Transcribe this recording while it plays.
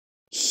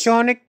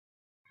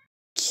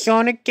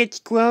Sonic gets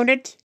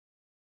grounded?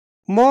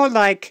 More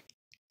like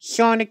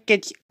Sonic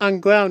gets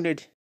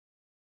ungrounded.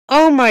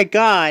 Oh my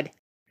god!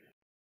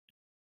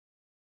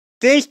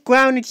 This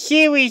grounded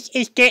series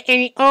is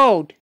getting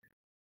old.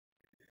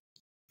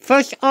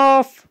 First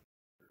off,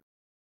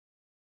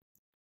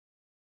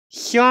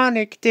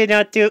 Sonic did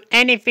not do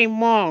anything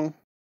wrong.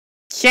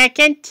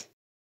 Second,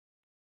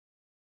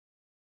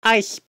 I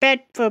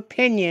expect for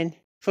opinion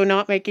for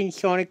not making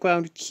Sonic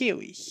grounded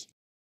series.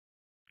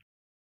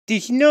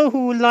 Did you know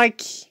who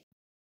likes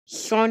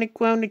Sonic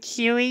grounded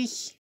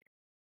series?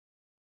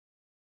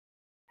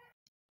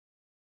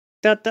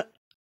 That the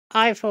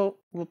Eiffel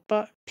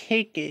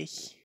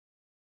Piggies.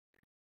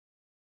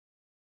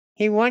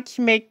 He wants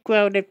to make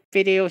grounded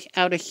videos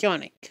out of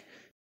Sonic.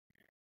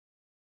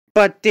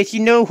 But did you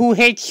know who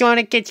hates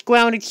Sonic Gets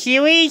Grounded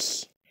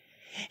series?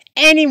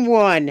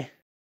 Anyone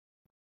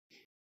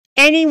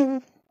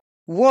in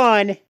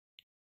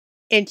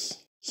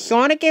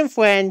Sonic and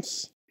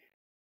Friends,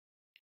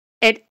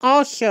 and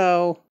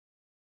also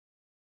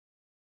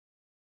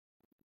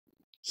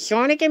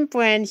Sonic and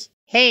Friends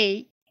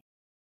hate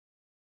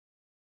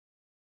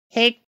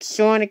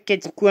Sonic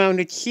Gets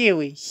Grounded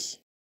series.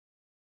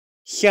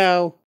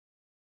 So,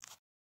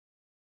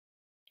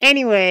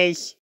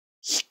 anyways,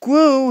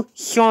 screw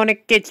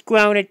Sonic Gets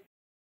Grounded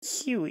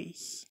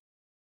series.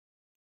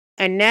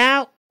 And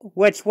now,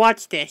 let's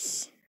watch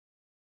this.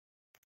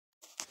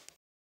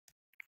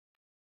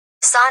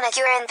 Sonic,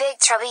 you're in big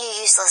trouble,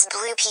 you useless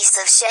blue piece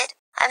of shit.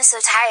 I'm so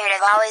tired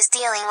of always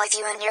dealing with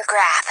you and your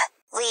crap.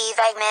 Leave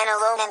Eggman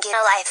alone and get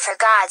a life, for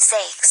God's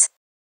sakes.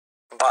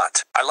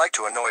 But, I like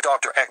to annoy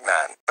Dr.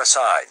 Eggman.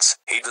 Besides,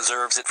 he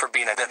deserves it for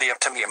being an idiot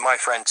to me and my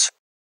friends.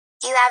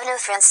 You have no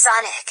friends,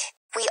 Sonic.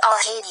 We all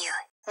hate you.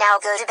 Now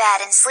go to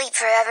bed and sleep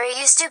forever,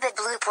 you stupid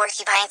blue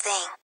porcupine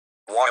thing.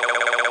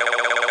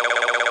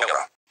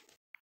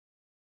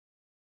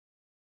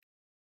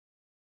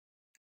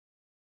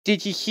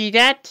 Did you see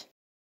that?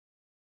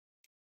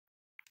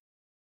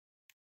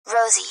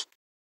 Rosie.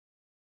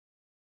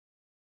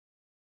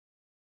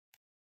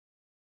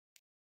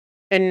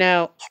 And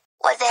now,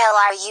 What the hell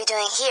are you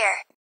doing here?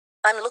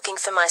 I'm looking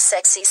for my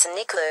sexy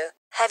Sonic-Loo.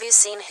 Have you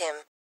seen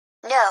him?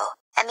 No,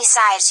 and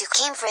besides, you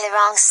came for the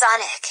wrong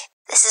Sonic.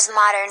 This is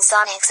modern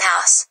Sonic's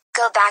house.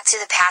 Go back to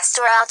the past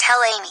or I'll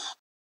tell Amy.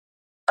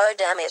 Oh,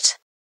 damn it.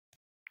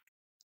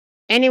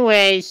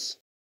 anyways,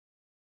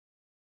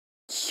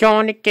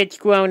 Sonic Gets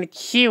Grounded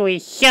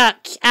series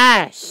sucks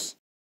ass.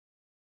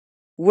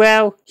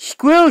 Well,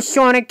 screw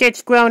Sonic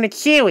Gets Grounded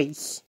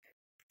series.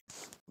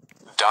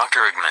 Dr.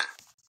 Eggman,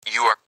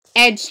 you are...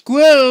 And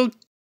screw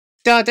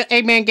Dr.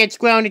 Eggman Gets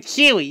Grounded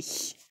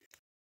series.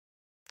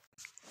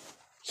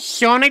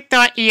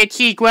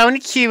 Sonic.exe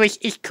Grounded series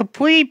is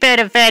completely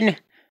better than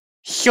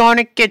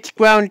Sonic Gets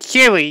Grounded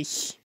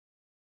series.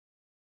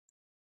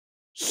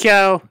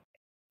 So,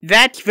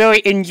 that's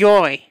very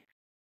enjoy.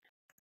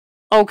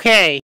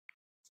 Okay.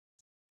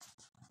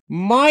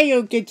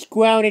 Mario Gets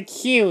Grounded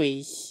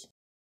series.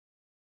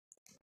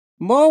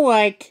 More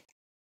like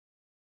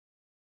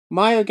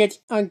Mario Gets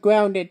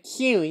Ungrounded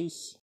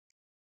series.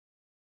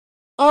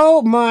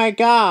 Oh my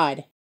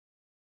god.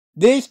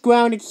 This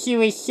grounded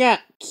series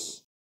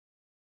sucks.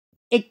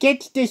 It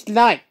gets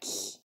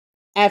dislikes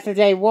after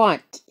they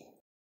want.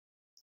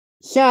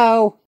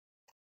 So,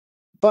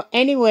 but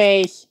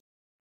anyways,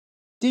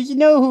 did you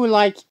know who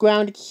likes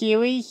grounded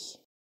series?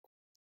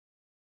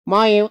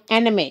 Mario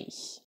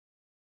Enemies.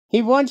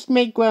 He wants to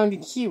make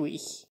grounded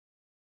series.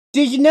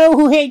 Did you know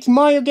who hates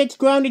Mario Gets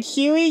Grounded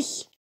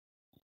series?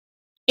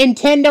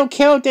 Nintendo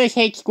Characters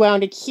hates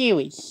grounded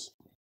series.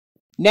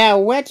 Now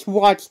let's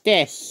watch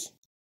this.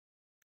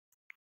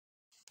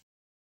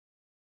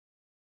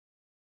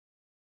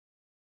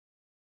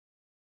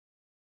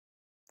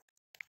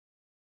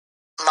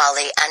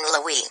 Molly and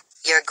Louie,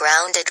 you're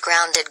grounded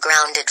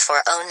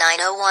for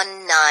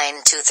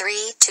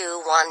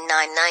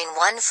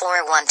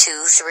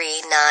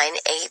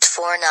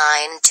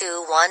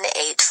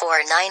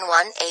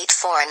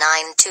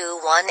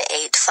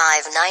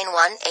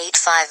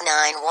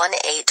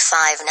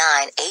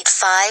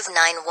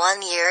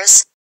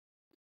years.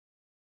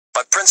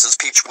 But Princess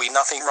Peach, we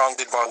nothing wrong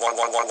did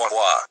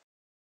wah.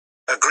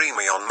 Agree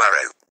me on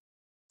Mario.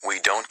 We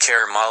don't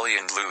care, Molly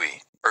and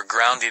Louie. We're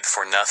grounded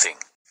for nothing.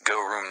 Go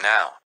room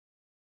now.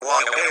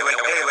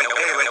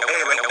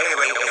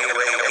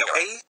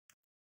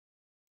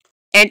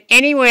 And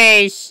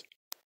anyways,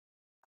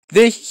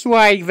 this is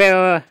why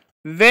they're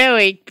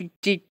very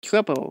deep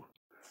trouble.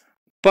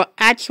 But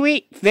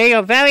actually, they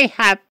are very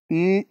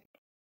happy.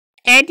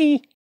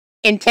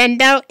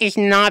 Nintendo is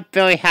not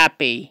very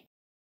happy.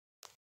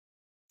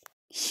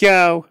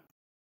 So,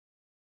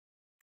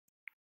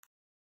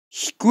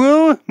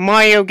 screw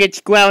Mario Gets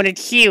Grounded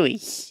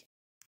series.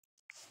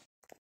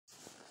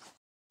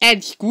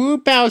 And screw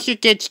Bowser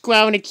Gets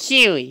Grounded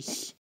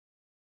series.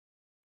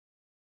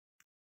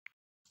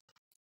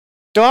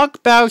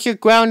 Dark Bowser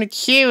Grounded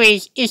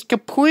series is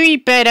completely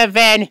better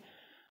than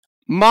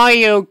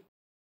Mario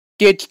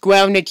Gets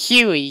Grounded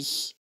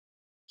series.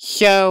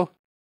 So,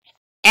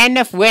 end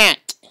of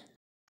rant.